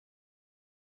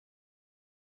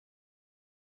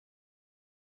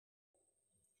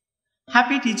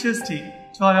Happy Teachers' Day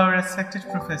to all our respected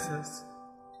professors.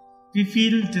 We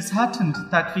feel disheartened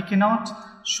that we cannot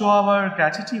show our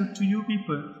gratitude to you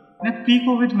people in a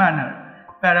pre-COVID manner,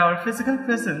 where our physical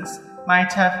presence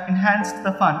might have enhanced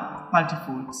the fun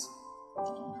multifolds.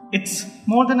 It's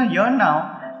more than a year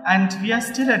now, and we are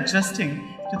still adjusting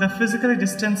to the physically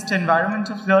distanced environment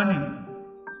of learning.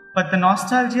 But the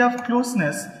nostalgia of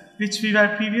closeness, which we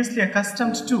were previously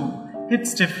accustomed to,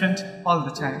 hits different all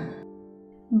the time.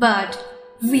 But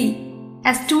we,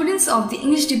 as students of the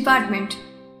English department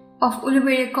of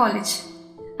Uluberia College,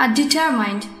 are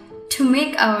determined to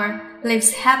make our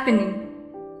lives happening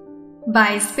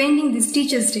by spending this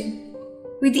Teachers' Day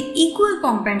with the equal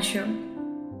pomp and show.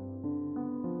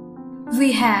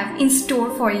 We have in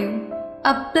store for you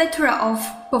a plethora of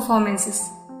performances,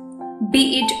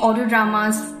 be it audio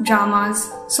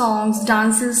dramas, songs,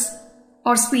 dances,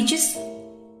 or speeches.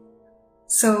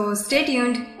 So stay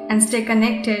tuned and stay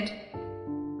connected